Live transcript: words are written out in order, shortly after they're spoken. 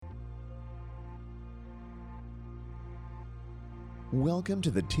Welcome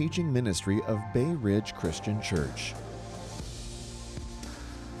to the teaching ministry of Bay Ridge Christian Church.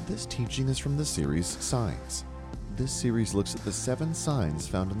 This teaching is from the series Signs. This series looks at the 7 signs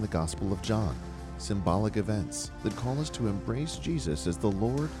found in the Gospel of John, symbolic events that call us to embrace Jesus as the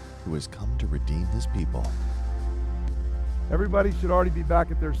Lord who has come to redeem his people. Everybody should already be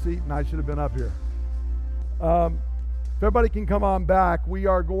back at their seat, and I should have been up here. If everybody can come on back, we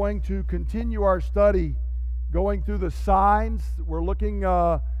are going to continue our study going through the signs. We're looking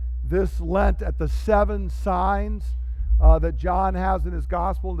this Lent at the 7 signs that John has in his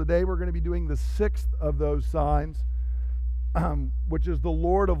gospel. And today we're going to be doing the 6th of those signs, which is the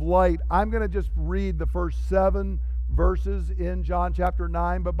Lord of Light. I'm going to just read the first 7 verses in John chapter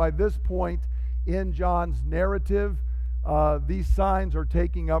 9, but by this point in John's narrative, these signs are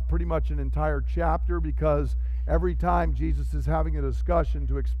taking up pretty much an entire chapter, because every time Jesus is having a discussion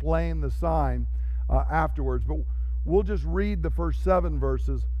to explain the sign afterwards. But we'll just read the first 7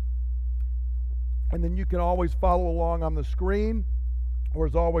 verses, and then you can always follow along on the screen, or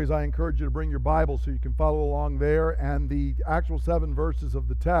as always, I encourage you to bring your Bible so you can follow along there, and the actual 7 verses of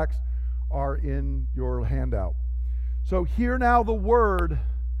the text are in your handout. So hear now the word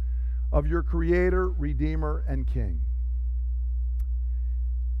of your Creator, Redeemer, and King.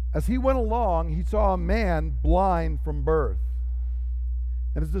 As he went along, he saw a man blind from birth.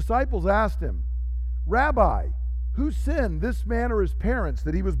 And his disciples asked him, "Rabbi, who sinned, this man or his parents,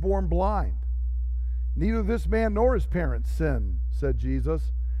 that he was born blind?" "Neither this man nor his parents sinned," said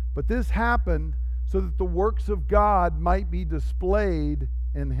Jesus, "but this happened so that the works of God might be displayed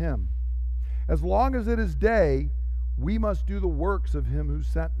in him. As long as it is day, we must do the works of him who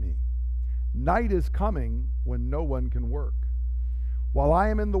sent me. Night is coming when no one can work. While I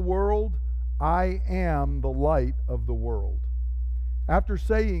am in the world, I am the light of the world." After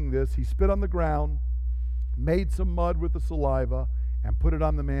saying this, he spit on the ground, made some mud with the saliva, and put it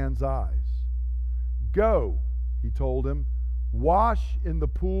on the man's eyes. "Go," he told him, "wash in the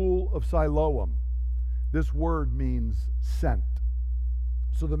pool of Siloam." This word means sent.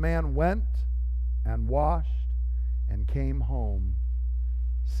 So the man went and washed and came home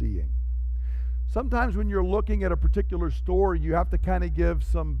seeing. Sometimes when you're looking at a particular story, you have to kind of give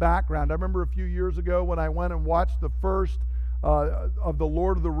some background. I remember a few years ago when I went and watched the first of the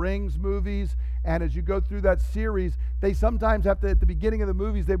Lord of the Rings movies, and as you go through that series, they sometimes have to, at the beginning of the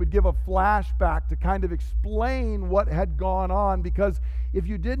movies, they would give a flashback to kind of explain what had gone on, because if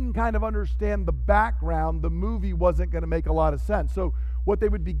you didn't kind of understand the background, the movie wasn't going to make a lot of sense. So what they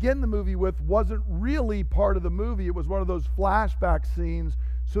would begin the movie with wasn't really part of the movie. It was one of those flashback scenes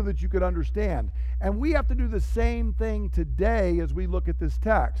so that you could understand. And we have to do the same thing today as we look at this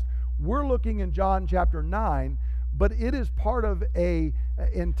text. We're looking in John chapter 9, but it is part of an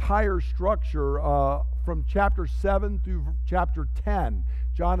entire structure from chapter 7 through chapter 10.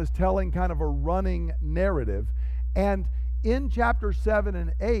 John is telling kind of a running narrative. And in chapter 7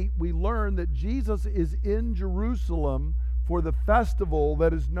 and 8, we learn that Jesus is in Jerusalem for the festival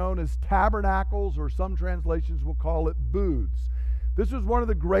that is known as Tabernacles, or some translations will call it Booths. This was one of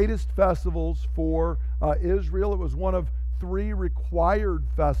the greatest festivals for Israel. It was one of 3 required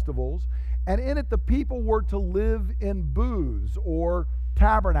festivals. And in it, the people were to live in booths, or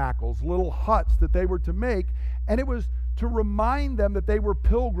tabernacles, little huts that they were to make. And it was to remind them that they were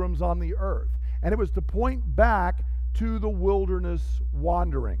pilgrims on the earth. And it was to point back to the wilderness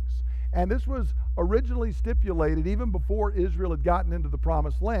wanderings. And this was originally stipulated even before Israel had gotten into the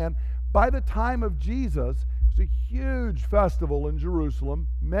Promised Land. By the time of Jesus, it was a huge festival in Jerusalem.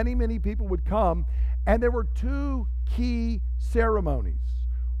 Many, many people would come. And there were 2 key ceremonies.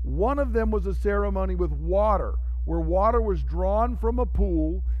 One of them was a ceremony with water, where water was drawn from a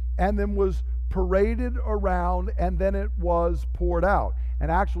pool and then was paraded around, and then it was poured out. And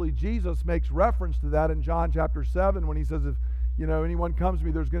actually, Jesus makes reference to that in John chapter 7 when he says, if anyone comes to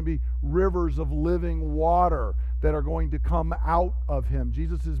me, there's going to be rivers of living water that are going to come out of him.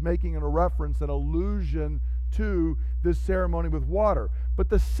 Jesus is making a reference, an allusion to this ceremony with water. But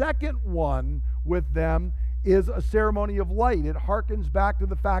the second one with them is a ceremony of light. It harkens back to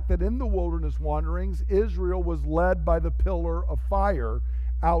the fact that in the wilderness wanderings, Israel was led by the pillar of fire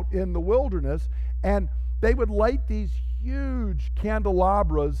out in the wilderness, and they would light these huge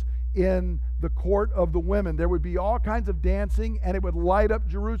candelabras in the court of the women. There would be all kinds of dancing, and it would light up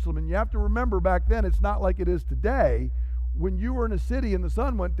Jerusalem. And you have to remember, back then, it's not like it is today. When you were in a city and the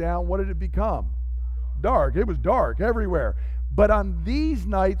sun went down, what did it become? Dark. It was dark everywhere. But on these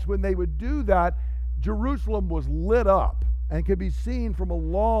nights when they would do that, Jerusalem was lit up and could be seen from a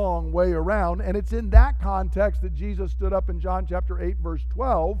long way around. And it's in that context that Jesus stood up in John chapter 8, verse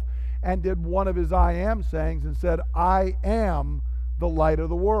 12, and did one of his I am sayings and said, "I am the light of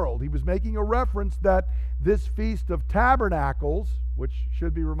the world. He was making a reference that this Feast of Tabernacles, which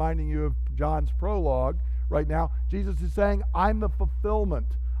should be reminding you of John's prologue right now, Jesus is saying, I'm the fulfillment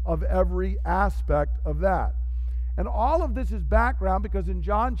of every aspect of that. And all of this is background because in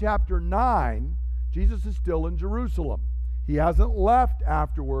John chapter 9, Jesus is still in Jerusalem. He hasn't left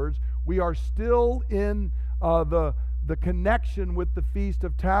afterwards. We are still in the connection with the Feast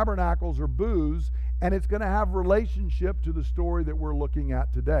of Tabernacles or Booths, and it's going to have relationship to the story that we're looking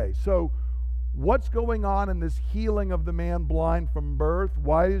at today. So what's going on in this healing of the man blind from birth?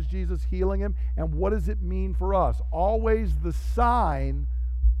 Why is Jesus healing him? And what does it mean for us? Always the sign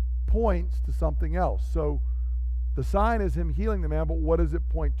points to something else. So the sign is him healing the man, but what does it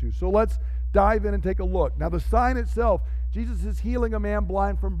point to? So let's dive in and take a look. Now the sign itself, Jesus is healing a man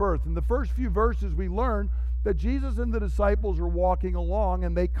blind from birth. In the first few verses we learn that Jesus and the disciples are walking along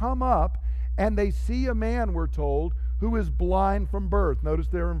and they come up and they see a man, we're told, who is blind from birth. Notice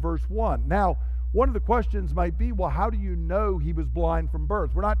there in verse 1. Now, one of the questions might be, well, how do you know he was blind from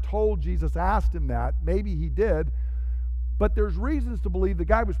birth? We're not told Jesus asked him that. Maybe he did. But there's reasons to believe the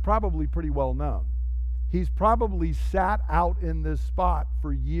guy was probably pretty well known. He's probably sat out in this spot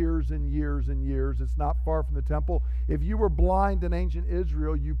for years and years and years. It's not far from the temple. If you were blind in ancient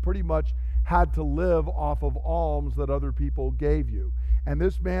Israel, you pretty much had to live off of alms that other people gave you. And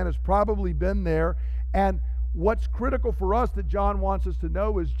this man has probably been there. And what's critical for us that John wants us to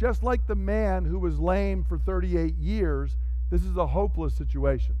know is just like the man who was lame for 38 years, this is a hopeless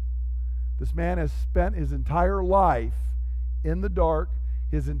situation. This man has spent his entire life in the dark,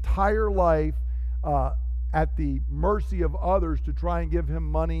 his entire life at the mercy of others to try and give him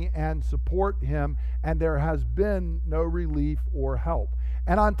money and support him, and there has been no relief or help.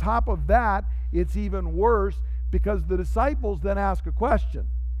 And on top of that, it's even worse because the disciples then ask a question.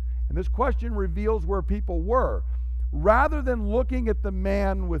 And this question reveals where people were. Rather than looking at the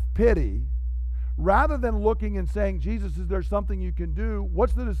man with pity, rather than looking and saying, Jesus, is there something you can do?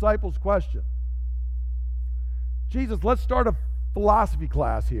 What's the disciples' question? Jesus, let's start a philosophy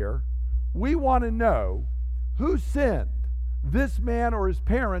class here. We want to know who sinned, this man or his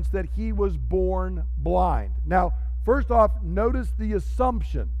parents, that he was born blind. Now, first off, notice the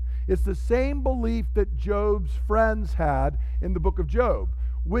assumption. It's the same belief that Job's friends had in the book of Job,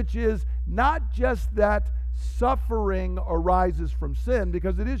 which is not just that suffering arises from sin,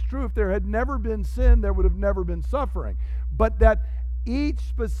 because it is true if there had never been sin, there would have never been suffering, but that each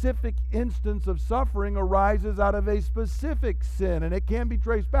specific instance of suffering arises out of a specific sin, and it can be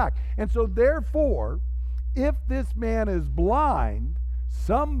traced back. And so therefore, if this man is blind,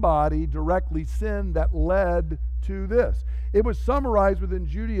 somebody directly sinned that led to this. It was summarized within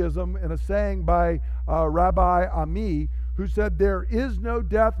Judaism in a saying by Rabbi Ami, who said, there is no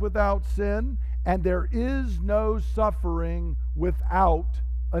death without sin, and there is no suffering without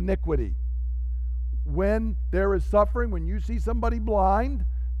iniquity. When there is suffering, when you see somebody blind,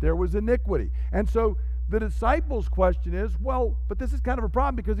 there was iniquity. And so the disciples' question is, well, but this is kind of a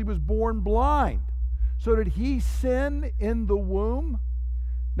problem because he was born blind. So did he sin in the womb?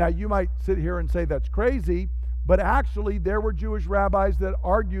 Now, you might sit here and say that's crazy, but actually there were Jewish rabbis that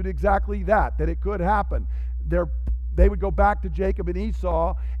argued exactly that it could happen. They would go back to Jacob and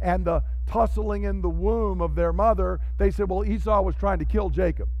Esau and the tussling in the womb of their mother. They said, well, Esau was trying to kill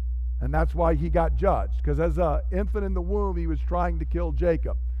Jacob, and that's why he got judged, because as an infant in the womb, he was trying to kill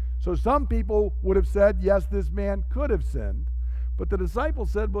Jacob. So some people would have said, yes, this man could have sinned, but the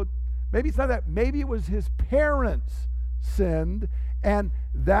disciples said, well, maybe it's not that. Maybe it was his parents sinned, and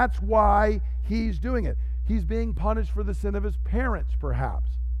that's why he's doing it. He's being punished for the sin of his parents, perhaps.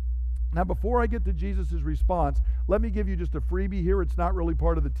 Now, before I get to Jesus' response, let me give you just a freebie here. It's not really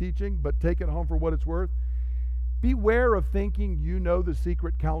part of the teaching, but take it home for what it's worth. Beware of thinking you know the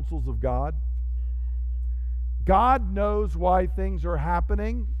secret counsels of God. God knows why things are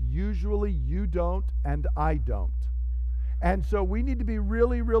happening. Usually you don't, and I don't. And so we need to be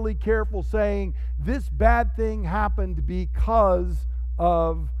really, really careful saying this bad thing happened because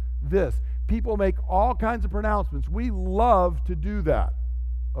of this. People make all kinds of pronouncements. We love to do that,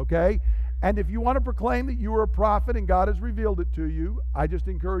 okay? And if you want to proclaim that you are a prophet and God has revealed it to you, I just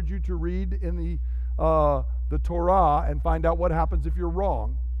encourage you to read in the Torah and find out what happens if you're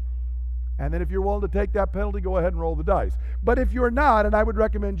wrong. And then if you're willing to take that penalty, go ahead and roll the dice. But if you're not, and I would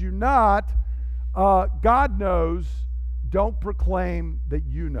recommend you not, God knows. Don't proclaim that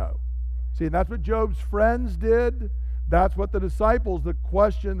you know. See, and that's what Job's friends did. That's what the disciples, the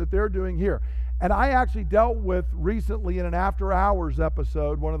question that they're doing here. And I actually dealt with recently in an After Hours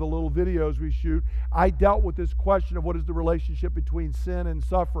episode, one of the little videos we shoot, I dealt with this question of what is the relationship between sin and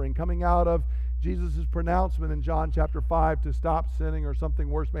suffering, coming out of Jesus' pronouncement in John chapter 5 to stop sinning or something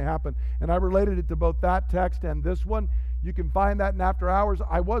worse may happen. And I related it to both that text and this one. You can find that in After Hours.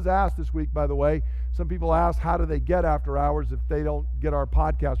 I was asked this week, by the way, some people ask, how do they get After Hours if they don't get our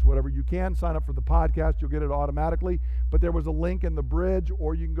podcast or whatever? You can sign up for the podcast. You'll get it automatically. But there was a link in the bridge,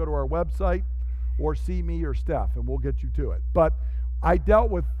 or you can go to our website or see me or Steph, and we'll get you to it. But I dealt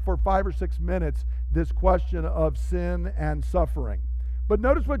with, for 5 or 6 minutes, this question of sin and suffering. But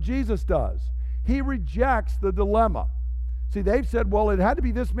notice what Jesus does. He rejects the dilemma. See, they've said, well, it had to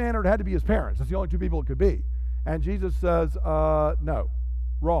be this man or it had to be his parents. That's the only two people it could be. And Jesus says, no,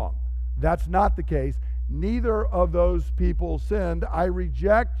 wrong. That's not the case. Neither of those people sinned. I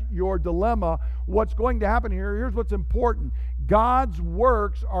reject your dilemma. What's going to happen here, here's what's important. God's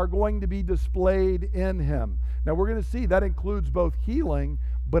works are going to be displayed in him. Now, we're going to see that includes both healing,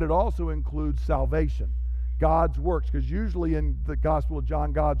 but it also includes salvation. God's works, because usually in the Gospel of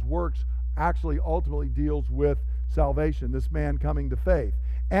John, God's works actually ultimately deals with salvation, this man coming to faith.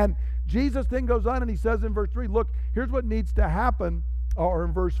 And Jesus then goes on and he says in verse 3, look, here's what needs to happen, or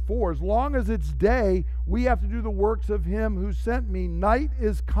in verse 4, as long as it's day, we have to do the works of him who sent me. Night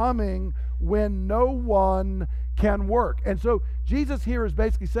is coming when no one can work. And so Jesus here is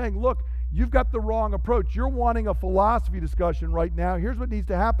basically saying, look, you've got the wrong approach. You're wanting a philosophy discussion right now. Here's what needs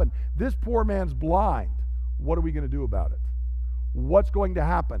to happen. This poor man's blind. What are we going to do about it? What's going to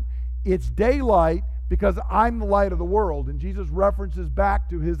happen? It's daylight because I'm the light of the world. And Jesus references back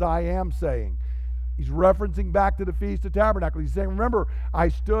to his I am saying. He's referencing back to the Feast of Tabernacles. He's saying, remember, I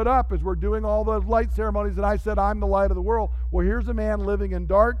stood up as we're doing all those light ceremonies and I said, I'm the light of the world. Well, here's a man living in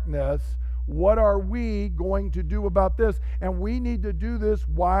darkness. What are we going to do about this? And we need to do this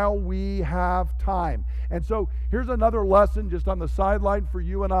while we have time. And so here's another lesson just on the sideline for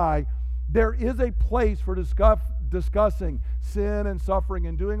you and I. There is a place for discussing sin and suffering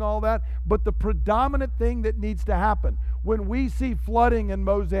and doing all that, but the predominant thing that needs to happen, when we see flooding in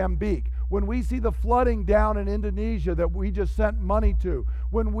Mozambique, when we see the flooding down in Indonesia that we just sent money to,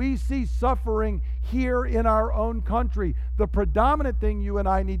 when we see suffering here in our own country, the predominant thing you and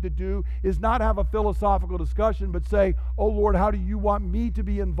I need to do is not have a philosophical discussion, but say, oh Lord, how do you want me to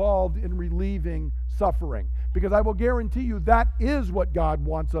be involved in relieving suffering? Because I will guarantee you that is what God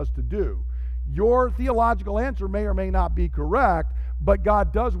wants us to do. Your theological answer may or may not be correct, but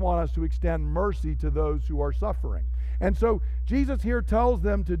God does want us to extend mercy to those who are suffering. And so Jesus here tells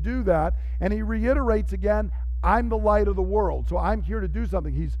them to do that, and he reiterates again, I'm the light of the world, so I'm here to do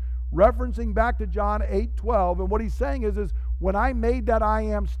something. He's referencing back to John 8:12, and what he's saying is when I made that I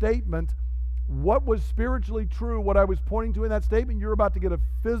am statement, what was spiritually true, what I was pointing to in that statement, you're about to get a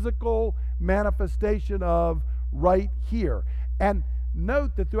physical manifestation of right here. And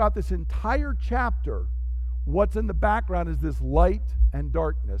note that throughout this entire chapter, what's in the background is this light and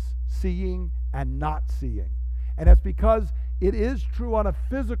darkness, seeing and not seeing. And that's because it is true on a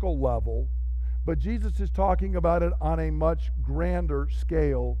physical level, but Jesus is talking about it on a much grander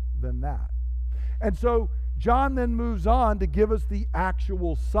scale than that. And so John then moves on to give us the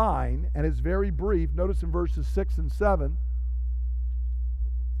actual sign, and it's very brief. Notice in verses 6 and 7,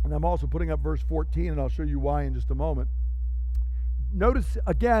 and I'm also putting up verse 14, and I'll show you why in just a moment. Notice,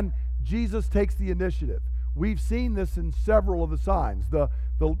 again, Jesus takes the initiative. We've seen this in several of the signs. The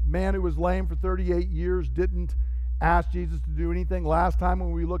man who was lame for 38 years didn't ask Jesus to do anything. Last time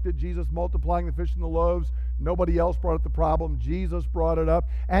when we looked at Jesus multiplying the fish and the loaves, nobody else brought up the problem. Jesus brought it up.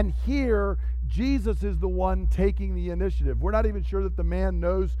 And here, Jesus is the one taking the initiative. We're not even sure that the man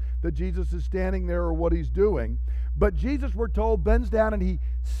knows that Jesus is standing there or what he's doing. But Jesus, we're told, bends down and he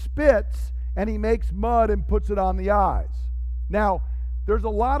spits and he makes mud and puts it on the eyes. Now, there's a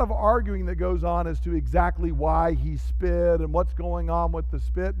lot of arguing that goes on as to exactly why he spit and what's going on with the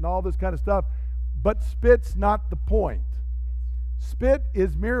spit and all this kind of stuff. But spit's not the point. Spit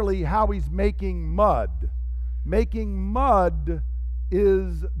is merely how he's making mud. Making mud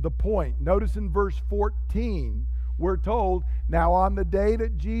is the point. Notice in verse 14, we're told, now on the day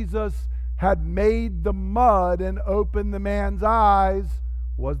that Jesus had made the mud and opened the man's eyes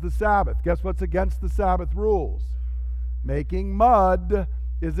was the Sabbath. Guess what's against the Sabbath rules? Making mud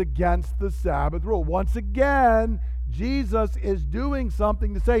is against the Sabbath rule. Once again, Jesus is doing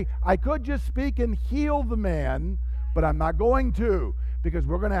something to say, I could just speak and heal the man, but I'm not going to, because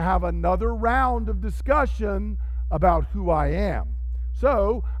we're going to have another round of discussion about who I am.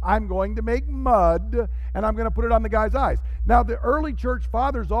 So I'm going to make mud, and I'm going to put it on the guy's eyes. Now, the early church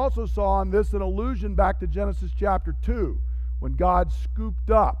fathers also saw in this an allusion back to Genesis chapter 2, when God scooped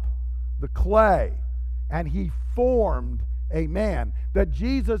up the clay, and he formed a man. That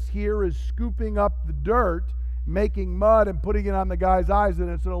Jesus here is scooping up the dirt making mud and putting it on the guy's eyes, and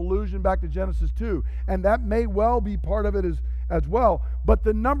it's an allusion back to Genesis 2. And that may well be part of it as well. But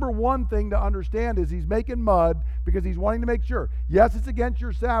the number one thing to understand is he's making mud because he's wanting to make sure, yes, it's against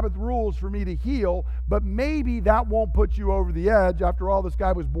your Sabbath rules for me to heal, but maybe that won't put you over the edge. After all, this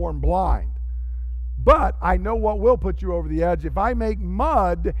guy was born blind. But I know what will put you over the edge. If I make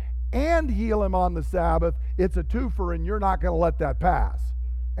mud and heal him on the Sabbath, it's a twofer, and you're not going to let that pass.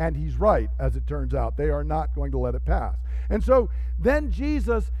 And he's right, as it turns out. They are not going to let it pass. And so then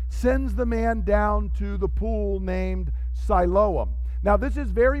Jesus sends the man down to the pool named Siloam. Now, this is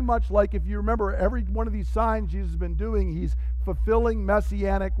very much like, if you remember, every one of these signs Jesus has been doing, he's fulfilling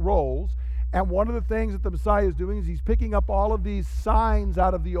messianic roles. And one of the things that the Messiah is doing is he's picking up all of these signs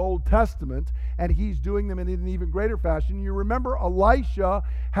out of the Old Testament, and he's doing them in an even greater fashion. You remember Elisha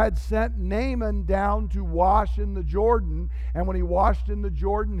had sent Naaman down to wash in the Jordan, and when he washed in the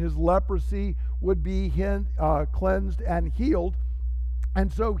Jordan, his leprosy would be cleansed and healed.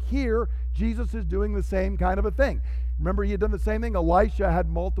 And so here, Jesus is doing the same kind of a thing. Remember, he had done the same thing. Elisha had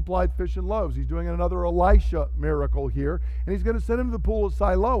multiplied fish and loaves. He's doing another Elisha miracle here, and he's going to send him to the pool of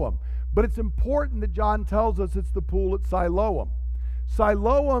Siloam. But it's important that John tells us it's the pool at Siloam.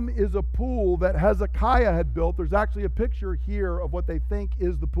 Siloam is a pool that Hezekiah had built. There's actually a picture here of what they think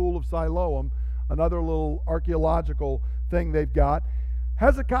is the pool of Siloam, another little archaeological thing they've got.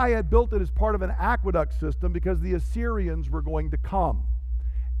 Hezekiah had built it as part of an aqueduct system because the Assyrians were going to come.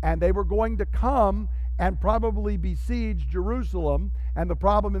 And they were going to come and probably besiege Jerusalem. And the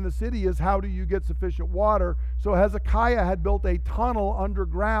problem in the city is, how do you get sufficient water? So Hezekiah had built a tunnel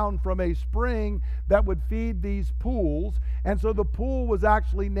underground from a spring that would feed these pools. And so the pool was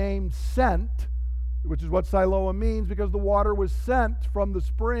actually named Sent, which is what Siloam means, because the water was sent from the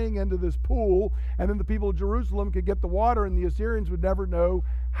spring into this pool, and then the people of Jerusalem could get the water, and the Assyrians would never know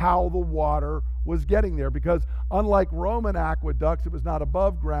how the water was getting there, because unlike Roman aqueducts, it was not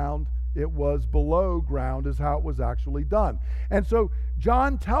above ground, it was below ground is how it was actually done. And so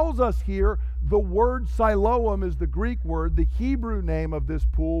John tells us here the word Siloam is the Greek word. The Hebrew name of this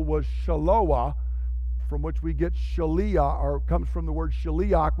pool was Shiloah, from which we get Shaliah, or comes from the word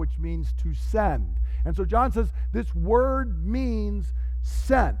Shaliach, which means to send. And so John says this word means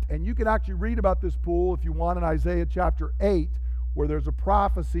sent. And you can actually read about this pool if you want in Isaiah chapter 8, where there's a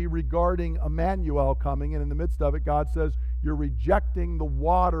prophecy regarding Emmanuel coming, and in the midst of it, God says, you're rejecting the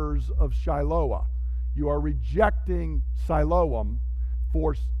waters of Shiloah. You are rejecting Siloam,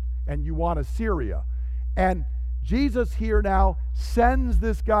 and you want Assyria. And Jesus here now sends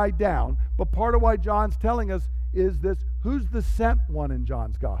this guy down, but part of why John's telling us is this: who's the sent one in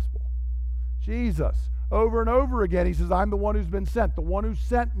John's gospel? Jesus. Over and over again, he says, I'm the one who's been sent. The one who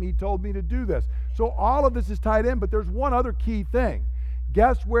sent me told me to do this. So all of this is tied in, but there's one other key thing.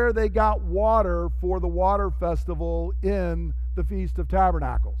 Guess where they got water for the water festival in the Feast of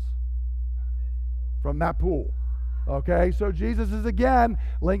Tabernacles? From that pool. Okay, so Jesus is again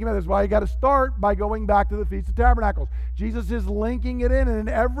linking it. That's why you got to start by going back to the Feast of Tabernacles. Jesus is linking it in, and in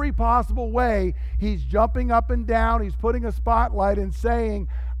every possible way, he's jumping up and down. He's putting a spotlight and saying,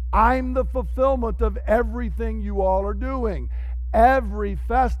 I'm the fulfillment of everything you all are doing. Every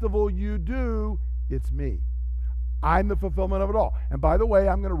festival you do, it's me. I'm the fulfillment of it all. And by the way,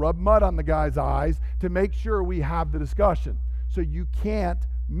 I'm going to rub mud on the guy's eyes to make sure we have the discussion. So you can't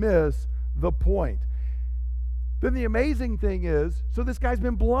miss the point. Then the amazing thing is, so this guy's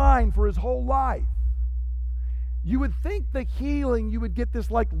been blind for his whole life. You would think the healing, you would get this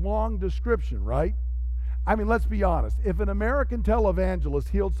like long description, right? I mean, let's be honest. If an American televangelist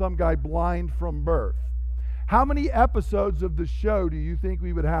healed some guy blind from birth, how many episodes of the show do you think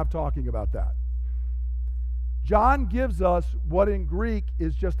we would have talking about that? John gives us what in Greek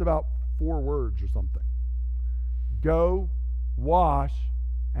is just about 4 words or something. Go, wash,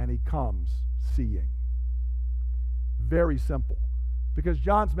 and he comes seeing. Very simple. Because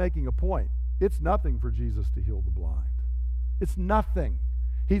John's making a point. It's nothing for Jesus to heal the blind. It's nothing.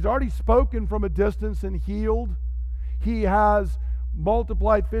 He's already spoken from a distance and healed. He has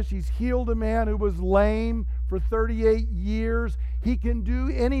multiplied fish. He's healed a man who was lame for 38 years. He can do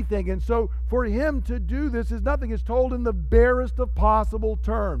anything. And so for him to do this is nothing. It's told in the barest of possible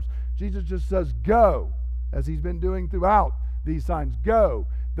terms. Jesus just says, go, as he's been doing throughout these signs. Go.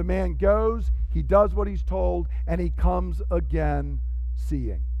 The man goes, he does what he's told, and he comes again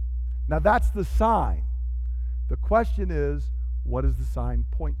seeing. Now that's the sign. The question is, what does the sign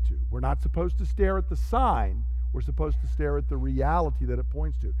point to? We're not supposed to stare at the sign. We're supposed to stare at the reality that it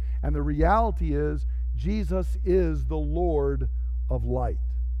points to. And the reality is, Jesus is the Lord of light.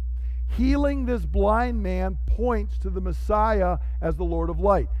 Healing this blind man points to the Messiah as the Lord of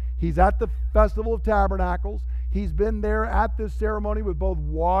light. He's at the Festival of Tabernacles. He's been there at this ceremony with both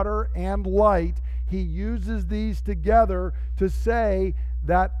water and light. He uses these together to say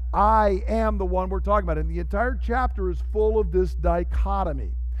that I am the one we're talking about. And the entire chapter is full of this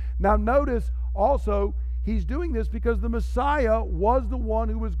dichotomy. Now notice also, he's doing this because the Messiah was the one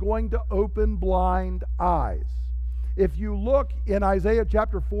who was going to open blind eyes. If you look in Isaiah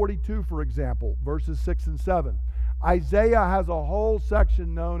chapter 42, for example, verses 6 and 7, Isaiah has a whole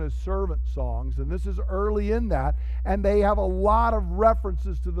section known as servant songs, and this is early in that, and they have a lot of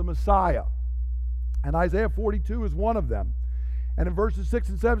references to the Messiah. And Isaiah 42 is one of them. And in verses 6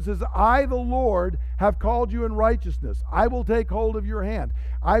 and 7 it says, I, the Lord, have called you in righteousness. I will take hold of your hand.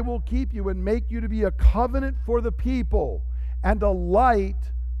 I will keep you and make you to be a covenant for the people and a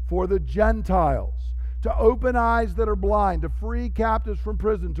light for the Gentiles, to open eyes that are blind, to free captives from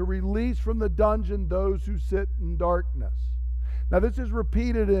prison, to release from the dungeon those who sit in darkness. Now this is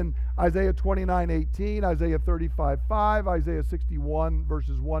repeated in Isaiah 29:18, Isaiah 35:5, Isaiah 61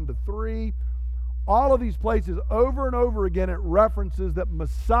 verses 1 to 3. All of these places, over and over again, it references that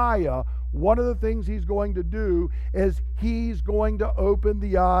Messiah, one of the things he's going to do is he's going to open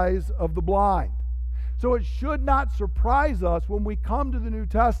the eyes of the blind. So it should not surprise us when we come to the New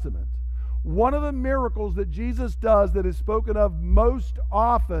Testament. One of the miracles that Jesus does that is spoken of most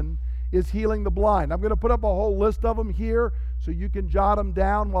often is healing the blind. I'm going to put up a whole list of them here so you can jot them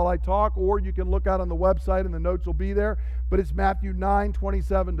down while I talk, or you can look out on the website and the notes will be there. But it's Matthew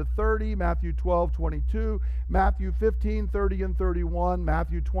 9:27 to 30, Matthew 12:22, Matthew 15:30 and 31,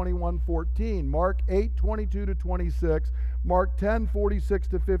 Matthew 21:14, Mark 8:22 to 26, Mark 10:46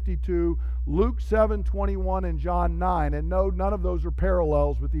 to 52, Luke 7:21, and John 9. And no, none of those are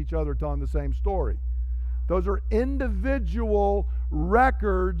parallels with each other telling the same story. Those are individual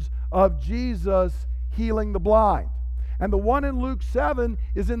records of Jesus healing the blind. And the one in Luke 7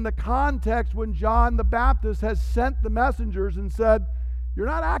 is in the context when John the Baptist has sent the messengers and said, you're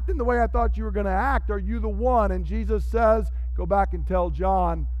not acting the way I thought you were going to act. Are you the one? And Jesus says, go back and tell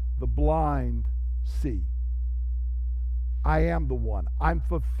John, the blind see. I am the one. I'm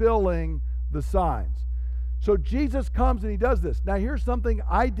fulfilling the signs. So Jesus comes and he does this. Now here's something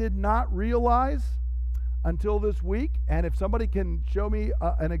I did not realize until this week, and if somebody can show me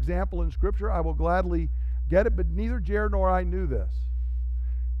an example in Scripture, I will gladly get it, but neither Jared nor I knew this.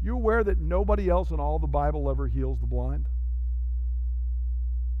 You aware that nobody else in all the Bible ever heals the blind?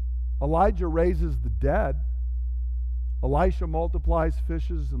 Elijah raises the dead. Elisha multiplies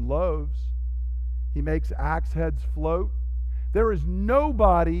fishes and loaves. He makes axe heads float. There is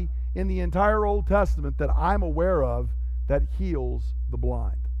nobody in the entire Old Testament that I'm aware of that heals the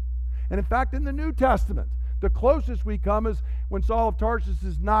blind. And in fact, in the New Testament, the closest we come is when Saul of Tarsus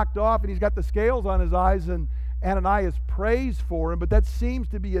is knocked off and he's got the scales on his eyes and Ananias prays for him, but that seems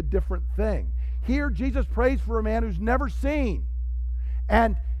to be a different thing. Here, Jesus prays for a man who's never seen,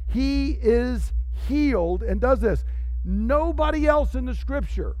 and he is healed and does this. Nobody else in the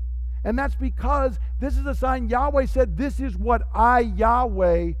Scripture. And that's because this is a sign Yahweh said, this is what I,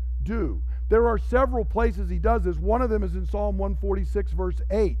 Yahweh, do. There are several places he does this. One of them is in Psalm 146, verse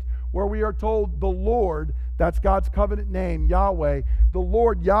 8, where we are told the Lord, that's God's covenant name, Yahweh, the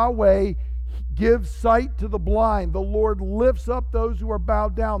Lord, Yahweh, gives sight to the blind. The Lord lifts up those who are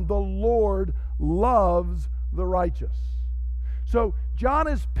bowed down. The Lord loves the righteous. So John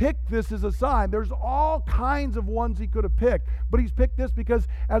has picked this as a sign. There's all kinds of ones he could have picked, but he's picked this because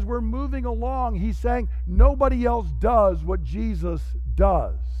as we're moving along, he's saying nobody else does what Jesus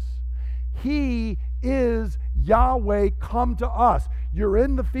does. He is Yahweh come to us. You're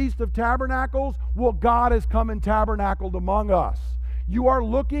in the Feast of Tabernacles. Well, God has come and tabernacled among us. You are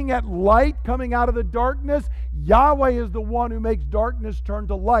looking at light coming out of the darkness. Yahweh is the one who makes darkness turn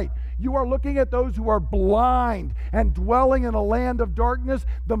to light. You are looking at those who are blind and dwelling in a land of darkness.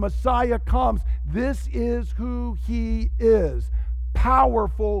 The Messiah comes. This is who he is.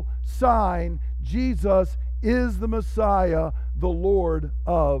 Powerful sign. Jesus is the Messiah, the Lord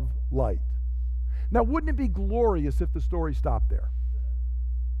of light. Now, wouldn't it be glorious if the story stopped there?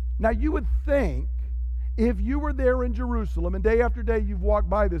 Now, you would think if you were there in Jerusalem and day after day you've walked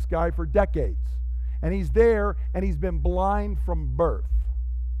by this guy for decades and he's there and he's been blind from birth,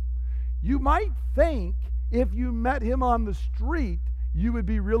 you might think if you met him on the street you would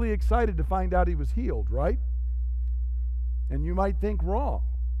be really excited to find out he was healed, right? And you might think wrong,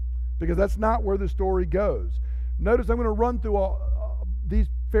 because that's not where the story goes. Notice I'm going to run through all these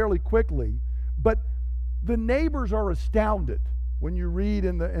fairly quickly, but the neighbors are astounded when you read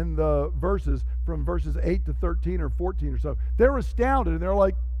in the verses from verses 8 to 13 or 14 or so. They're astounded and they're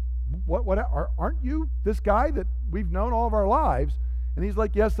like, what aren't you this guy that we've known all of our lives? And he's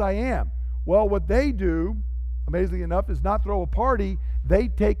like, yes, I am. Well, what they do amazingly enough, is not throw a party. They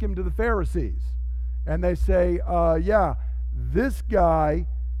take him to the Pharisees. And they say, yeah, this guy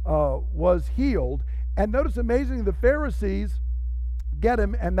was healed. And notice, amazingly, the Pharisees get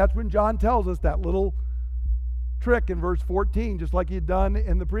him, and that's when John tells us that little trick in verse 14, just like he had done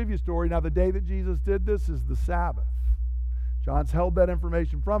in the previous story. Now, the day that Jesus did this is the Sabbath. John's held that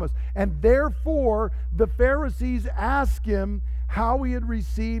information from us. And therefore, the Pharisees ask him how he had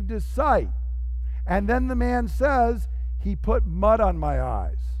received his sight. And then the man says, he put mud on my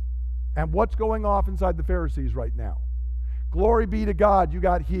eyes. And what's going off inside the Pharisees right now? Glory be to God, you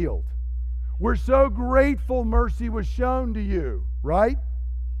got healed. We're so grateful mercy was shown to you, right?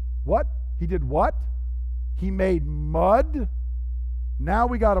 What? He did what? He made mud? Now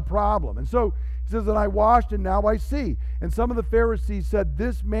we got a problem. And so he says, and I washed and now I see. And some of the Pharisees said,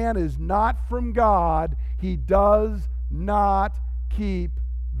 this man is not from God. He does not keep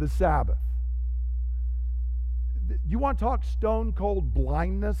the Sabbath. You want to talk stone cold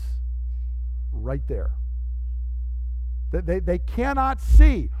blindness? Right there. They cannot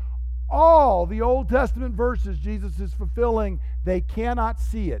see. All the Old Testament verses Jesus is fulfilling, they cannot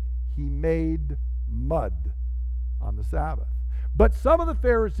see it. He made mud on the Sabbath. But some of the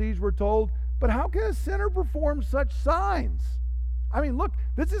Pharisees were told, but how can a sinner perform such signs? I mean, look,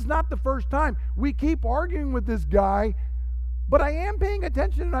 this is not the first time. We keep arguing with this guy, but I am paying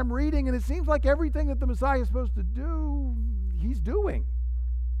attention and I'm reading, and it seems like everything that the Messiah is supposed to do, he's doing.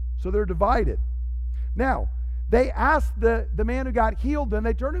 So they're divided. Now, they ask the man who got healed, then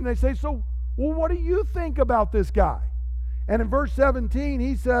they turn to him and they say, so, well, what do you think about this guy? And in verse 17,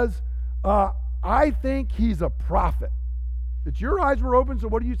 he says, I think he's a prophet. It's your eyes were open, so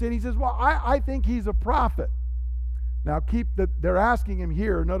what do you say? And he says, well, I think he's a prophet. Now, they're asking him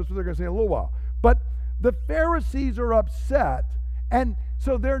here. Notice what they're going to say in a little while. But the Pharisees are upset, and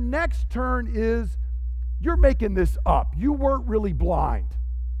so their next turn is, you're making this up. You weren't really blind.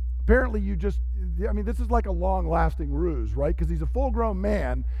 Apparently this is like a long-lasting ruse, right? Because he's a full-grown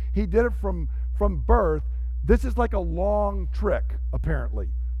man. He did it from birth. This is like a long trick, apparently.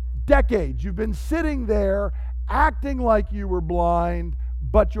 Decades. You've been sitting there acting like you were blind,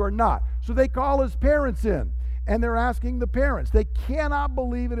 but you're not. So they call his parents in, and they're asking the parents. They cannot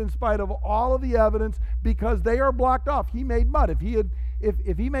believe it in spite of all of the evidence because they are blocked off. He made mud.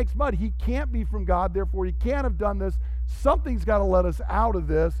 If he makes mud, he can't be from God. Therefore, he can't have done this. Something's got to let us out of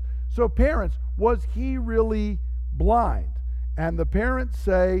this. So parents, was he really blind? And the parents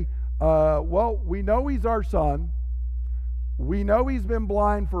say, well, we know he's our son. We know he's been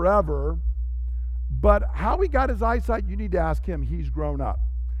blind forever. But how he got his eyesight, you need to ask him. He's grown up.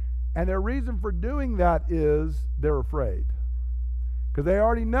 And their reason for doing that is they're afraid. Because they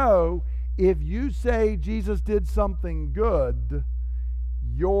already know if you say Jesus did something good,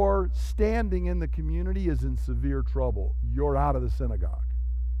 your standing in the community is in severe trouble. You're out of the synagogue.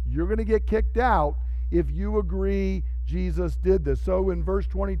 You're going to get kicked out if you agree Jesus did this. So in verse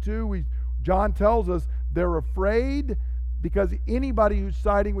 22, John tells us they're afraid because anybody who's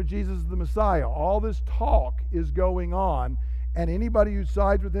siding with Jesus is the Messiah. All this talk is going on, and anybody who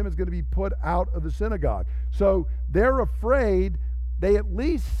sides with him is going to be put out of the synagogue. So they're afraid. They at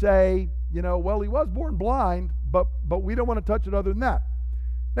least say, well, he was born blind, but we don't want to touch it other than that.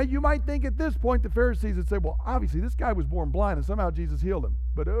 Now, you might think at this point the Pharisees would say, well, obviously this guy was born blind and somehow Jesus healed him.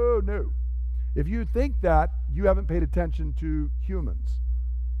 But oh no. If you think that, you haven't paid attention to humans,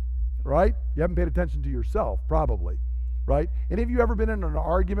 right? You haven't paid attention to yourself, probably, right? Any of you ever been in an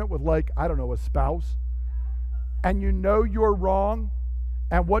argument with, a spouse, and you know you're wrong,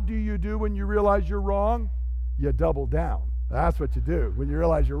 and what do you do when you realize you're wrong? You double down. That's what you do. When you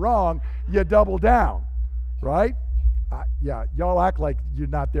realize you're wrong, you double down, right? Yeah, y'all act like you're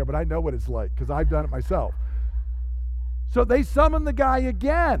not there, but I know what it's like because I've done it myself. So they summon the guy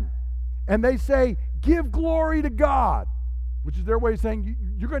again, and they say, give glory to God, which is their way of saying,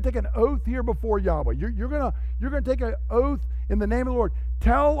 you're going to take an oath here before Yahweh. You're going to take an oath in the name of the Lord.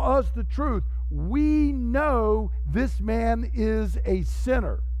 Tell us the truth. We know this man is a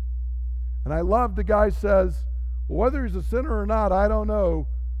sinner. And I love the guy says, well, whether he's a sinner or not, I don't know.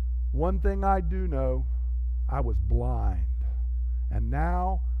 One thing I do know, I was blind, and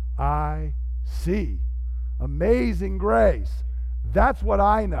now I see. Amazing grace. That's what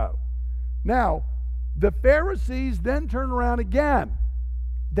I know. Now, the Pharisees then turn around again.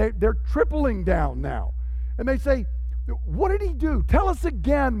 They're tripling down now. And they say, what did he do? Tell us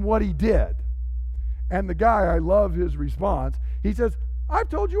again what he did. And the guy, I love his response. He says, I've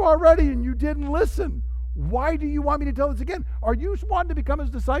told you already and you didn't listen. Why do you want me to tell this again? Are you wanting to become his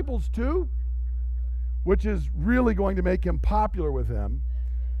disciples too? Which is really going to make him popular with him.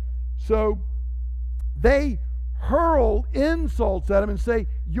 So they hurl insults at him and say,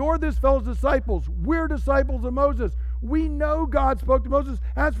 you're this fellow's disciples. We're disciples of Moses. We know God spoke to Moses.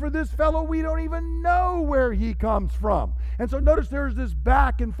 As for this fellow, we don't even know where he comes from. And so notice there's this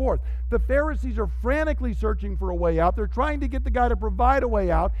back and forth. The Pharisees are frantically searching for a way out. They're trying to get the guy to provide a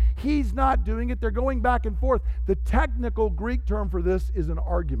way out. He's not doing it. They're going back and forth. The technical Greek term for this is an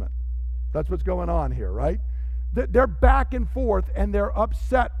argument. That's what's going on here, right? They're back and forth, and they're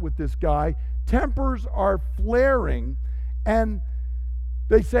upset with this guy. Tempers are flaring, and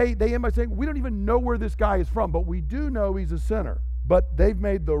they end by saying, we don't even know where this guy is from, but we do know he's a sinner. But they've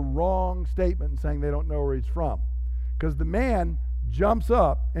made the wrong statement in saying they don't know where he's from. Because the man jumps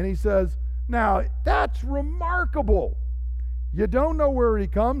up and he says, now, that's remarkable. You don't know where he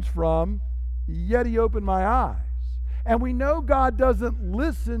comes from, yet he opened my eyes. And we know God doesn't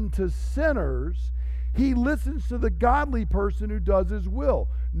listen to sinners. He listens to the godly person who does his will.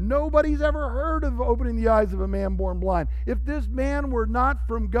 Nobody's ever heard of opening the eyes of a man born blind. If this man were not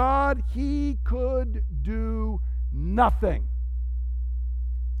from God, he could do nothing.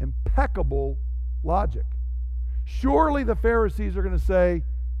 Impeccable logic. Surely the Pharisees are going to say,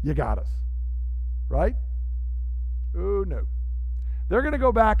 you got us. Right? Oh, no. They're going to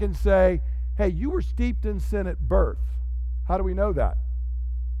go back and say, hey, you were steeped in sin at birth. How do we know that?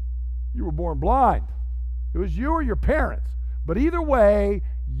 You were born blind. It was you or your parents. But either way,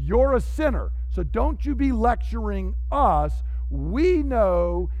 you're a sinner. So don't you be lecturing us. We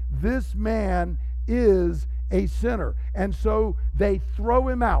know this man is a sinner. And so they throw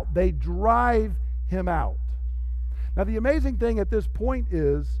him out. They drive him out. Now the amazing thing at this point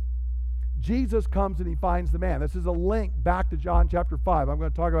is Jesus comes and he finds the man. This is a link back to John chapter 5. I'm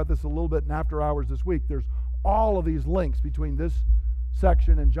going to talk about this a little bit in after hours this week. There's all of these links between this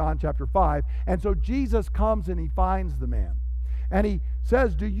section and John chapter 5. And so Jesus comes and he finds the man. And he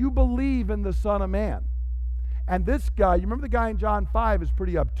says, do you believe in the Son of Man? And this guy, you remember the guy in John 5 is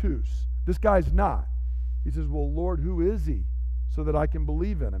pretty obtuse. This guy's not. He says, well, Lord, who is he so that I can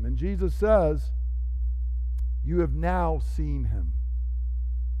believe in him? And Jesus says, you have now seen him.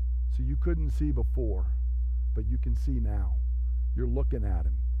 So you couldn't see before, but you can see now. You're looking at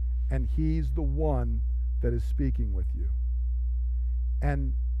him. And he's the one that is speaking with you.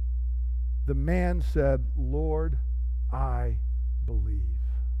 And the man said, Lord, I believe.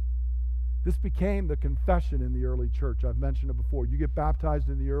 This became the confession in the early church. I've mentioned it before. You get baptized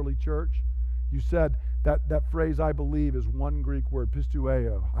in the early church, you said that phrase, I believe, is one Greek word,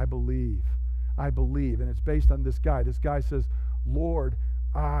 pisteueo. I believe. I believe. And it's based on this guy. This guy says, Lord,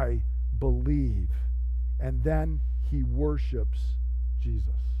 I believe. And then he worships Jesus.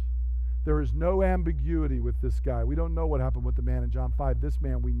 There is no ambiguity with this guy. We don't know what happened with the man in John 5. This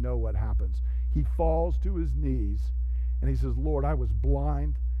man, we know what happens. He falls to his knees and he says, Lord, I was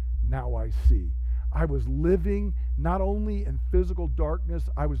blind, now I see. I was living not only in physical darkness,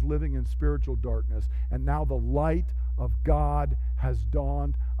 I was living in spiritual darkness. And now the light of God has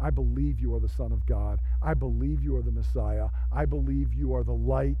dawned. I believe you are the Son of God. I believe you are the Messiah. I believe you are the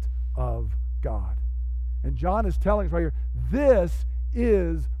light of God. And John is telling us right here, this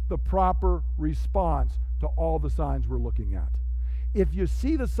is the proper response to all the signs we're looking at. If you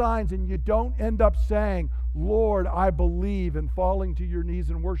see the signs and you don't end up saying, Lord, I believe, and falling to your knees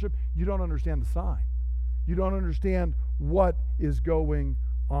in worship, you don't understand the sign. You don't understand what is going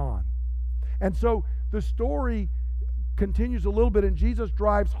on. And so the story continues a little bit, and Jesus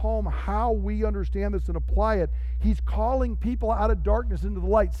drives home how we understand this and apply it. He's calling people out of darkness into the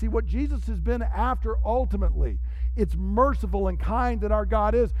light. See, what Jesus has been after ultimately, it's merciful and kind that our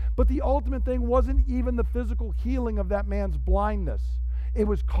God is, but the ultimate thing wasn't even the physical healing of that man's blindness. It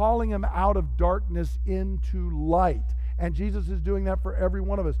was calling him out of darkness into light. And Jesus is doing that for every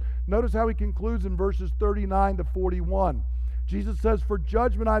one of us. Notice how he concludes in verses 39 to 41. Jesus says, for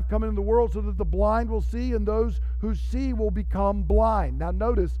judgment I've come into the world so that the blind will see and those who see will become blind. Now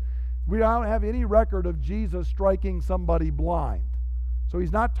notice, we don't have any record of Jesus striking somebody blind. So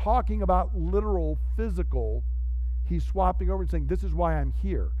he's not talking about literal physical. He's swapping over and saying, this is why I'm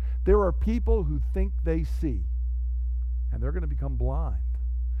here. There are people who think they see, and they're going to become blind.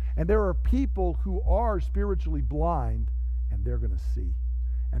 And there are people who are spiritually blind, and they're going to see.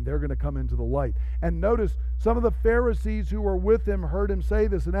 And they're going to come into the light. And notice, some of the Pharisees who were with him heard him say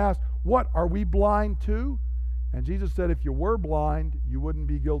this and asked, what, are we blind too? And Jesus said, if you were blind, you wouldn't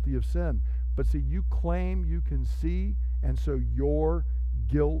be guilty of sin. But see, you claim you can see, and so your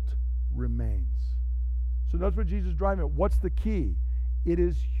guilt remains. So that's what Jesus is driving at. What's the key? It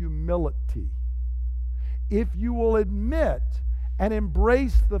is humility. If you will admit and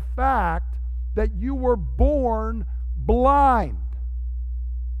embrace the fact that you were born blind.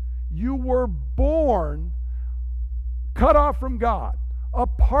 You were born cut off from God,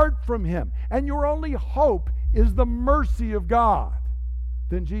 apart from Him, and your only hope is the mercy of God,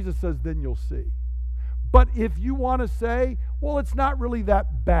 then Jesus says, then you'll see. But if you want to say, well, it's not really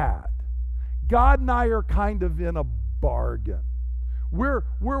that bad, God and I are kind of in a bargain. We're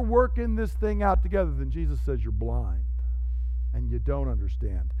working this thing out together, then Jesus says you're blind and you don't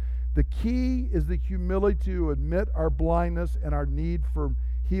understand. The key is the humility to admit our blindness and our need for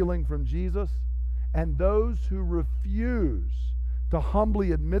healing from Jesus. And those who refuse to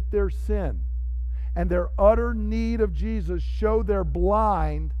humbly admit their sin and their utter need of Jesus show they're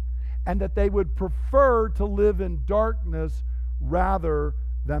blind and that they would prefer to live in darkness rather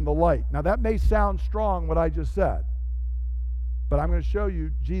than the light. Now that may sound strong, what I just said, but I'm going to show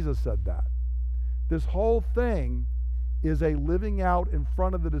you Jesus said that. This whole thing is a living out in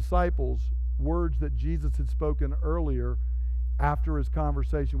front of the disciples words that Jesus had spoken earlier after his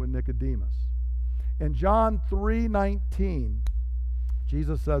conversation with Nicodemus. In John 3:19,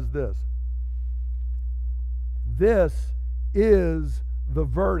 Jesus says this, "This is the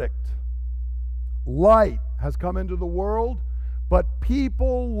verdict. Light has come into the world, but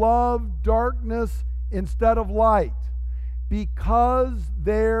people love darkness instead of light because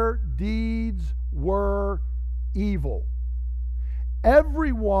their deeds were evil.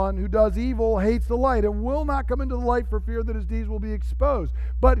 Everyone who does evil hates the light and will not come into the light for fear that his deeds will be exposed.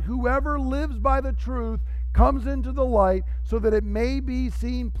 But whoever lives by the truth comes into the light so that it may be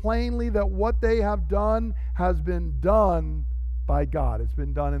seen plainly that what they have done has been done by God." It's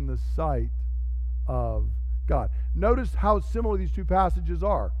been done in the sight of God. Notice how similar these two passages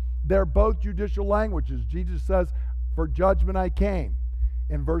are. They're both judicial languages. Jesus says, "For judgment I came."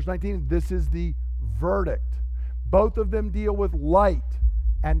 In verse 19, this is the verdict. Both of them deal with light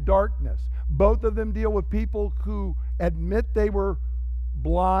and darkness. Both of them deal with people who admit they were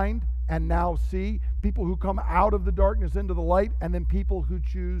blind and now see, people who come out of the darkness into the light, and then people who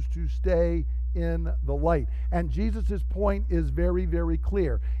choose to stay in the light. And Jesus' point is very, very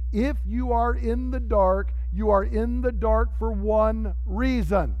clear. If you are in the dark, you are in the dark for one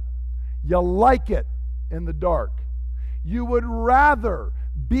reason. You like it in the dark. You would rather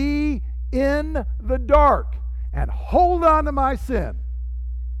be in the dark and hold on to my sin.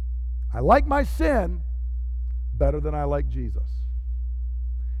 I like my sin better than I like Jesus.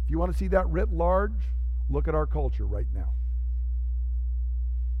 If you want to see that writ large, look at our culture right now.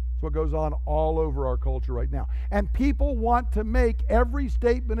 It's what goes on all over our culture right now. And people want to make every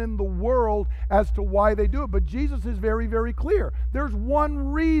statement in the world as to why they do it. But Jesus is very, very clear. There's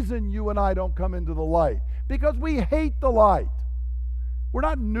one reason you and I don't come into the light. Because we hate the light. We're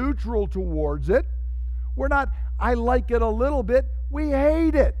not neutral towards it. We're not, I like it a little bit. We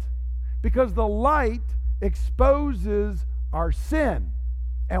hate it. Because the light exposes our sin.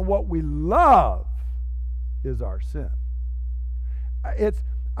 And what we love is our sin.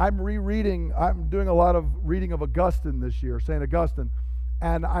 I'm doing a lot of reading of Augustine this year, St. Augustine,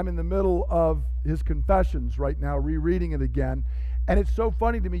 and I'm in the middle of his Confessions right now, rereading it again. And it's so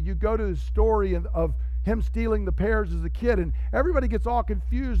funny to me. You go to the story of him stealing the pears as a kid, and everybody gets all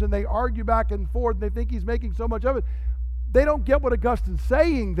confused, and they argue back and forth, and they think he's making so much of it. They don't get what Augustine's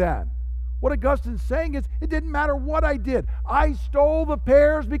saying then. What Augustine's saying is, it didn't matter what I did. I stole the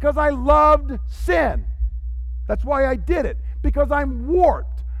pears because I loved sin. That's why I did it. Because I'm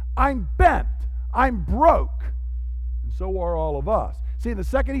warped, I'm bent, I'm broke. And so are all of us. See, the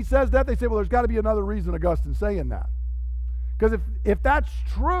second he says that, they say, well, there's got to be another reason Augustine's saying that. Because if that's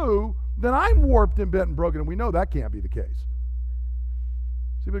true, then I'm warped and bent and broken, and we know that can't be the case.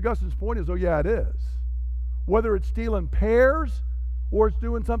 See, but Augustine's point is, oh yeah, it is. Whether it's stealing pears or it's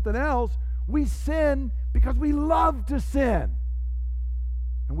doing something else, we sin because we love to sin.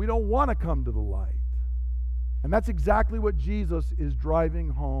 And we don't want to come to the light. And that's exactly what Jesus is driving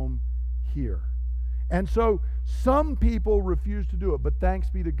home here. And so some people refuse to do it, but thanks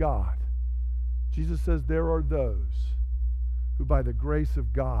be to God. Jesus says there are those who by the grace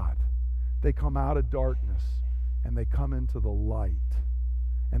of God, they come out of darkness and they come into the light.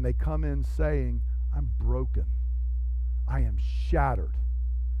 And they come in saying, I'm broken. I am shattered.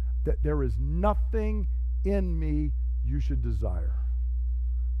 That there is nothing in me you should desire.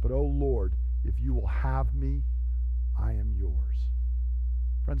 But, oh Lord, if you will have me, I am yours.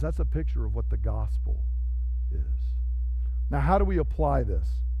 Friends, that's a picture of what the gospel is. Now, how do we apply this?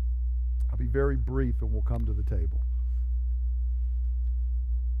 I'll be very brief and we'll come to the table.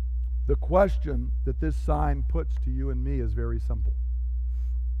 The question that this sign puts to you and me is very simple.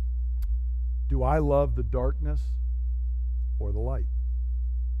 Do I love the darkness or the light?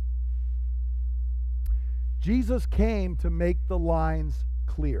 Jesus came to make the lines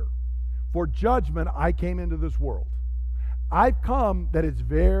clear. For judgment, I came into this world. I've come that it's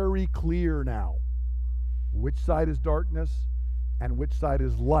very clear now which side is darkness and which side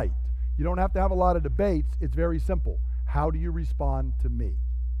is light. You don't have to have a lot of debates. It's very simple. How do you respond to me?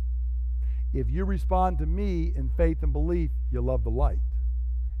 If you respond to me in faith and belief, you love the light.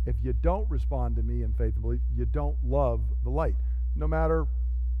 If you don't respond to me in faith and belief, you don't love the light. No matter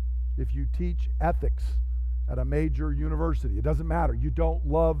if you teach ethics at a major university, it doesn't matter. You don't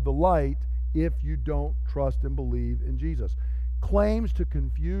love the light if you don't trust and believe in Jesus. Claims to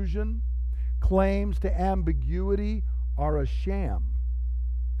confusion, claims to ambiguity are a sham.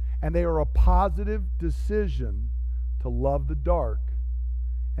 And they are a positive decision to love the dark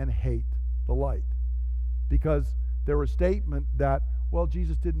and hate the light. Because they're a statement that, well,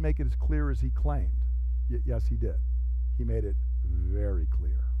 Jesus didn't make it as clear as he claimed. Yes, he did. He made it very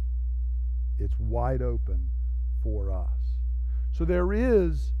clear. It's wide open for us. So there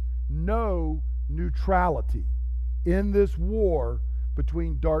is no neutrality in this war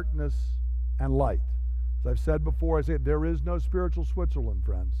between darkness and light. As I've said before, I say there is no spiritual Switzerland,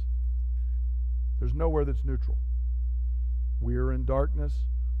 friends. There's nowhere that's neutral. We are in darkness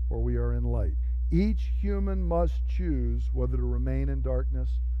or we are in light. Each human must choose whether to remain in darkness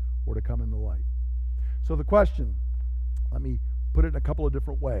or to come in the light. So the question, let me put it in a couple of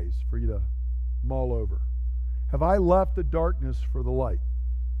different ways for you to mull over. Have I left the darkness for the light?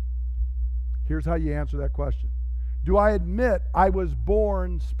 Here's how you answer that question. Do I admit I was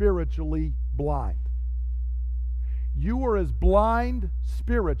born spiritually blind? You were as blind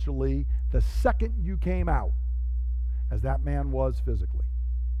spiritually the second you came out as that man was physically.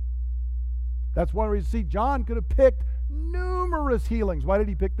 That's one reason. See, John could have picked numerous healings. Why did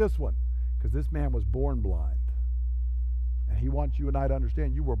he pick this one? Because this man was born blind. And he wants you and I to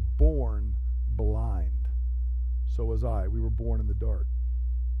understand you were born blind. So was I. We were born in the dark.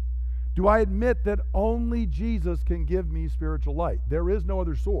 Do I admit that only Jesus can give me spiritual light? There is no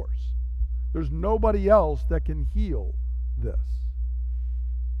other source. There's nobody else that can heal this.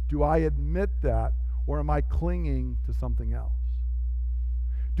 Do I admit that, or am I clinging to something else?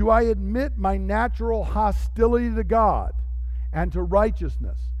 Do I admit my natural hostility to God and to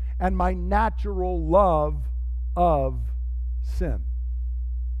righteousness and my natural love of sin?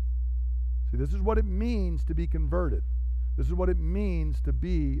 See, this is what it means to be converted. This is what it means to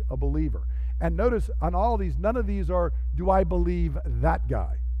be a believer. And notice on all these, none of these are, do I believe that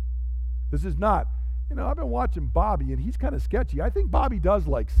guy? This is not, I've been watching Bobby and he's kind of sketchy. I think Bobby does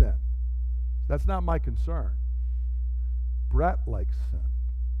like sin. That's not my concern. Brett likes sin.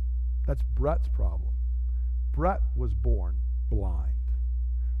 That's Brett's problem. Brett was born blind.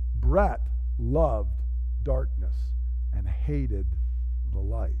 Brett loved darkness and hated the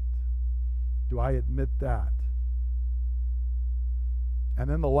light. Do I admit that? And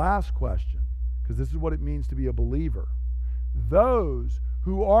then the last question, because this is what it means to be a believer. Those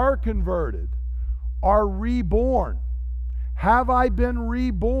who are converted are reborn. Have I been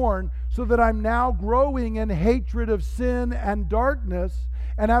reborn so that I'm now growing in hatred of sin and darkness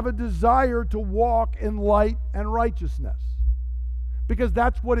and have a desire to walk in light and righteousness? Because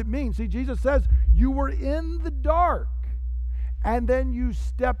that's what it means. See, Jesus says, you were in the dark and then you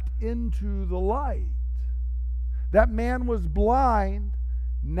stepped into the light. That man was blind,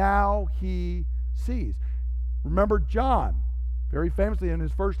 now he sees. Remember John, very famously in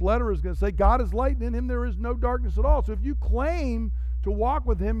his first letter, is going to say, God is light and in him there is no darkness at all. So if you claim to walk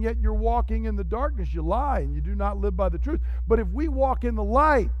with him, yet you're walking in the darkness, you lie and you do not live by the truth. But if we walk in the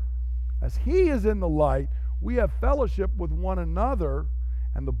light, as he is in the light, we have fellowship with one another,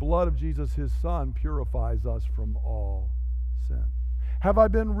 and the blood of Jesus, his son, purifies us from all sin. Have I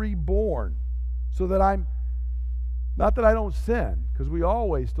been reborn so that I'm, not that I don't sin, because we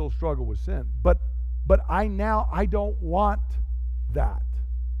always still struggle with sin, but I don't want that.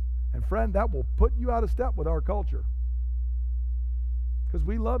 And friend, that will put you out of step with our culture, because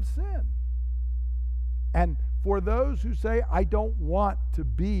we love sin. And for those who say, I don't want to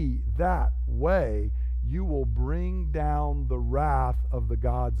be that way, you will bring down the wrath of the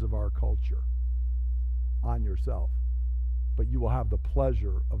gods of our culture on yourself. But you will have the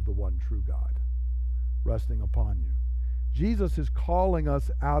pleasure of the one true God resting upon you. Jesus is calling us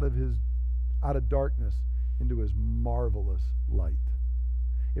out of darkness into his marvelous light.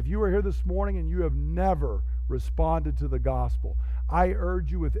 If you are here this morning and you have never responded to the gospel, I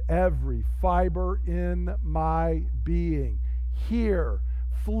urge you with every fiber in my being, hear,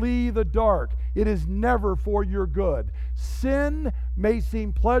 flee the dark. It is never for your good. Sin may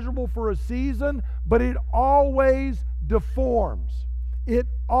seem pleasurable for a season, but it always deforms. It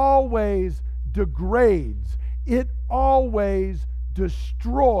always degrades. It always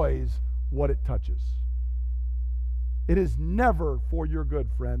destroys what it touches. It is never for your good,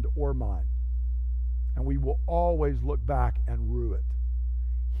 friend, or mine. And we will always look back and rue it.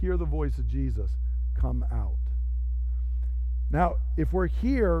 Hear the voice of Jesus. Come out. Now, if we're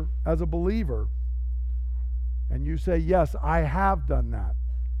here as a believer, and you say, yes, I have done that.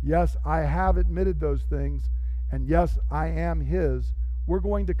 Yes, I have admitted those things. And yes, I am his. We're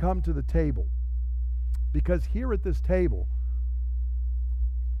going to come to the table. Because here at this table,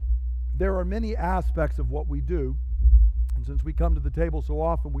 there are many aspects of what we do. And since we come to the table so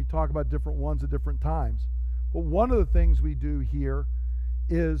often, we talk about different ones at different times. But one of the things we do here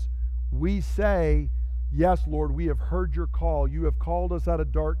is we say, yes, Lord, we have heard your call. You have called us out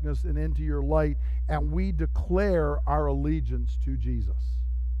of darkness and into your light, and we declare our allegiance to Jesus.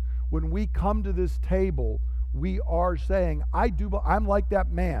 When we come to this table, we are saying, I'm like that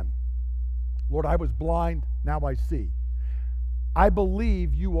man. Lord, I was blind, now I see. I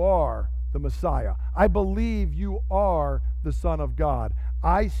believe you are the Messiah. I believe you are the Son of God.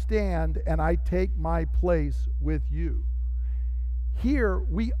 I stand and I take my place with you. Here,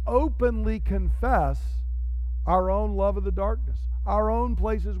 we openly confess our own love of the darkness, our own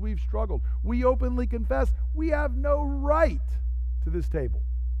places we've struggled. We openly confess we have no right to this table.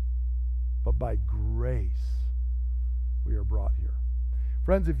 But by grace, we are brought here.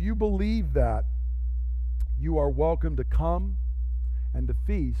 Friends, if you believe that, you are welcome to come and to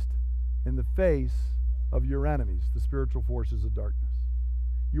feast in the face of your enemies, the spiritual forces of darkness.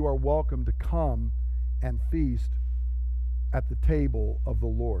 You are welcome to come and feast at the table of the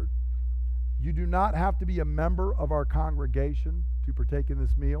Lord. You do not have to be a member of our congregation to partake in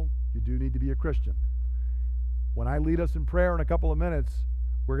this meal. You do need to be a Christian. When I lead us in prayer in a couple of minutes,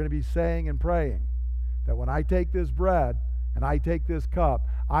 we're going to be saying and praying that when I take this bread and I take this cup,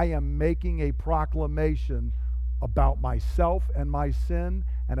 I am making a proclamation about myself and my sin,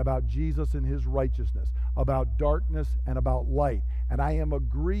 and about Jesus and his righteousness, about darkness and about light. And I am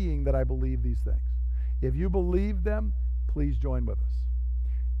agreeing that I believe these things. If you believe them, please join with us.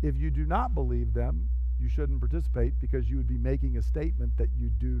 If you do not believe them, you shouldn't participate, because you would be making a statement that you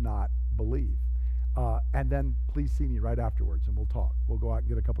do not believe. And then please see me right afterwards and we'll talk. We'll go out and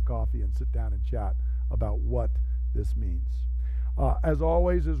get a cup of coffee and sit down and chat about what this means. As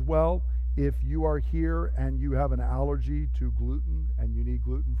always as well, if you are here and you have an allergy to gluten and you need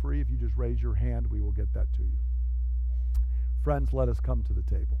gluten-free, if you just raise your hand, we will get that to you. Friends, let us come to the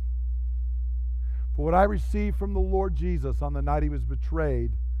table. For what I received from the Lord Jesus on the night he was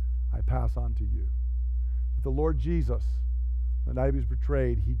betrayed, I pass on to you. But the Lord Jesus, the night he was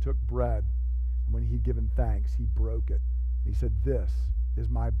betrayed, he took bread, and when he'd given thanks, he broke it. And he said, "This is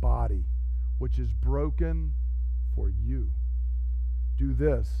my body, which is broken for you. Do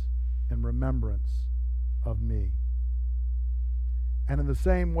this in remembrance of me." And in the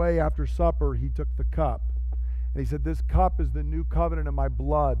same way, after supper, he took the cup. And he said, "This cup is the new covenant in my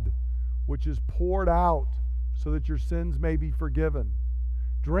blood, which is poured out so that your sins may be forgiven.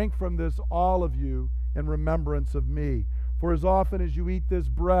 Drink from this, all of you, in remembrance of me. For as often as you eat this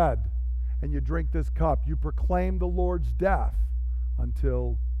bread and you drink this cup, you proclaim the Lord's death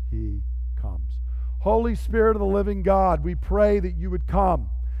until he comes." Holy Spirit of the living God, we pray that you would come,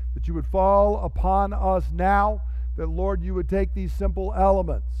 that you would fall upon us now, that, Lord, you would take these simple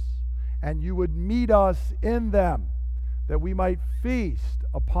elements and you would meet us in them, that we might feast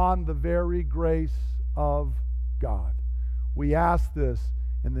upon the very grace of God. We ask this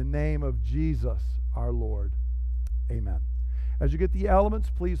in the name of Jesus, our Lord. Amen. As you get the elements,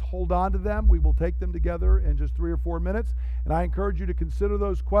 please hold on to them. We will take them together in just 3 or 4 minutes, and I encourage you to consider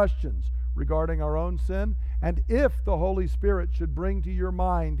those questions regarding our own sin, and if the Holy Spirit should bring to your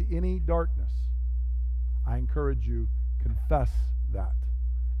mind any darkness, I encourage you, confess that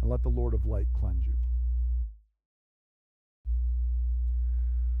and let the Lord of light cleanse you.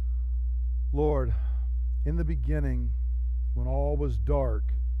 Lord, in the beginning, when all was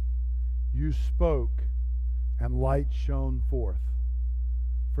dark, you spoke and light shone forth,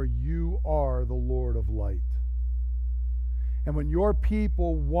 for you are the Lord of light. And when your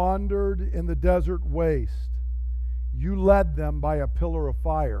people wandered in the desert waste, you led them by a pillar of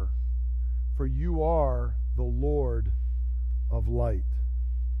fire, for you are the Lord of light.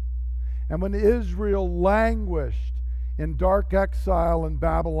 And when Israel languished in dark exile in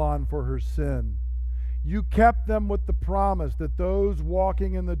Babylon for her sin, you kept them with the promise that those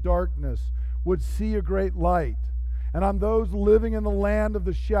walking in the darkness would see a great light, and on those living in the land of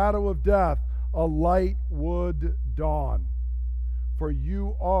the shadow of death, a light would dawn. For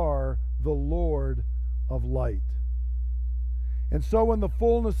you are the Lord of light. And so in the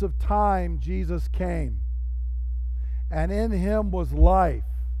fullness of time, Jesus came, and in him was life,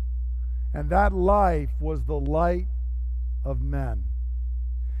 and that life was the light of men.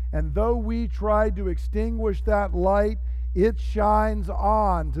 And though we tried to extinguish that light, it shines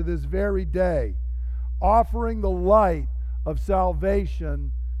on to this very day, offering the light of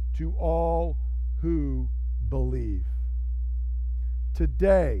salvation to all who believe.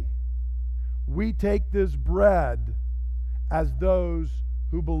 Today, we take this bread as those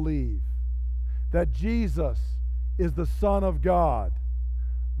who believe that Jesus is the Son of God,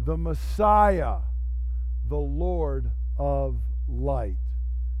 the Messiah, the Lord of light,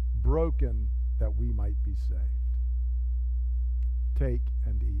 broken that we might be saved. Take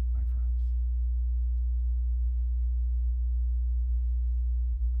and eat, my friends.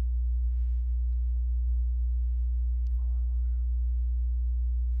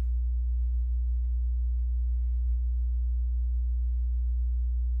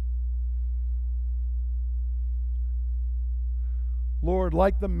 Lord,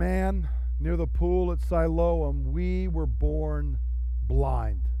 like the man near the pool at Siloam, we were born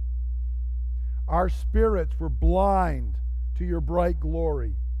blind. Our spirits were blind to your bright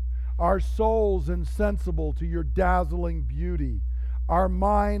glory. Our souls insensible to your dazzling beauty. Our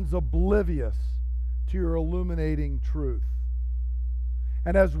minds oblivious to your illuminating truth.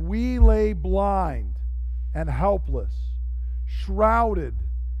 And as we lay blind and helpless, shrouded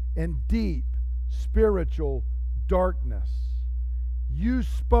in deep spiritual darkness, you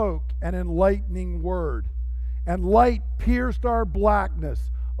spoke an enlightening word, and light pierced our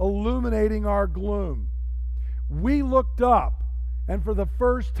blackness, illuminating our gloom. We looked up, and for the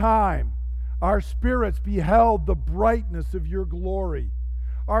first time, our spirits beheld the brightness of your glory.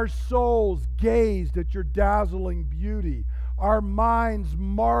 Our souls gazed at your dazzling beauty. Our minds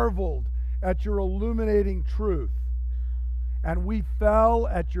marveled at your illuminating truth. And we fell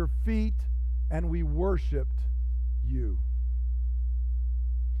at your feet, and we worshiped you.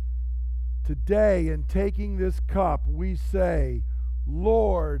 Today, in taking this cup, we say,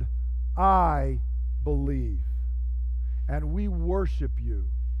 Lord, I believe. And we worship you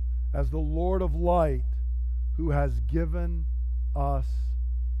as the Lord of light who has given us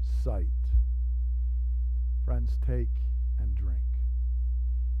sight. Friends, take and drink.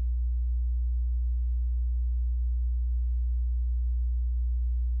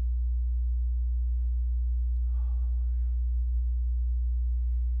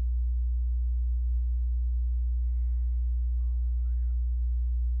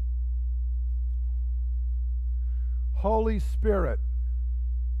 Holy Spirit,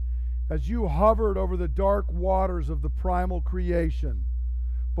 as you hovered over the dark waters of the primal creation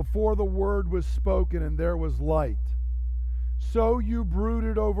before the word was spoken and there was light, so you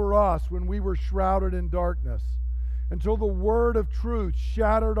brooded over us when we were shrouded in darkness until the word of truth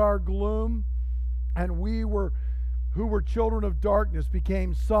shattered our gloom, and we who were children of darkness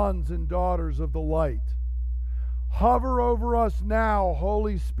became sons and daughters of the light. Hover over us now,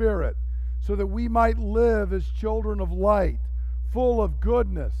 Holy Spirit, so that we might live as children of light, full of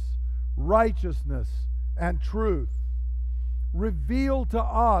goodness, righteousness, and truth. Reveal to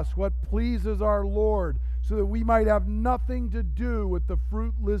us what pleases our Lord, so that we might have nothing to do with the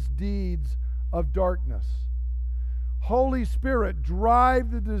fruitless deeds of darkness. Holy Spirit, drive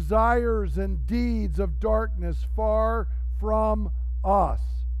the desires and deeds of darkness far from us,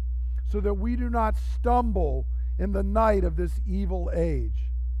 so that we do not stumble in the night of this evil age.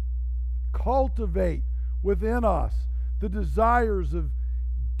 Cultivate within us the desires of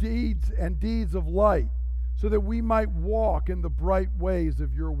deeds of light, so that we might walk in the bright ways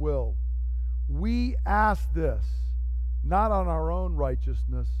of your will. We ask this not on our own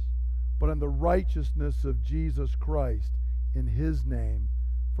righteousness, but on the righteousness of Jesus Christ, in his name,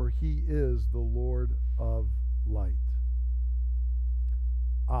 for he is the Lord of light.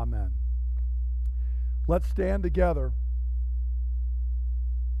 Amen. Let's stand together.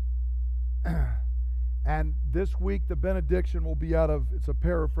 And this week the benediction will be it's a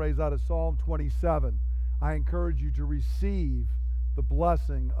paraphrase out of Psalm 27. I encourage you to receive the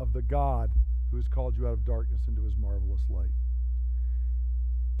blessing of the God who has called you out of darkness into his marvelous light.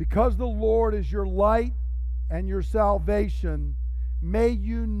 Because the Lord is your light and your salvation, may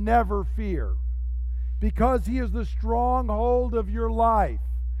you never fear. Because he is the stronghold of your life,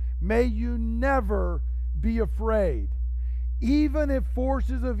 may you never be afraid. Even if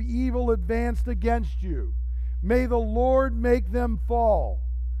forces of evil advanced against you, may the Lord make them fall,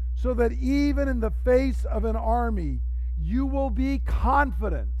 so that even in the face of an army, you will be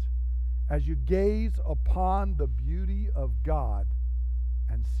confident as you gaze upon the beauty of God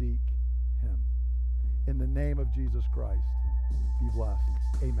and seek him. In the name of Jesus Christ, be blessed.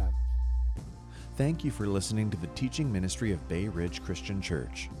 Amen. Thank you for listening to the teaching ministry of Bay Ridge Christian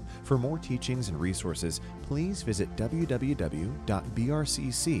Church. For more teachings and resources, please visit www.brcc.church.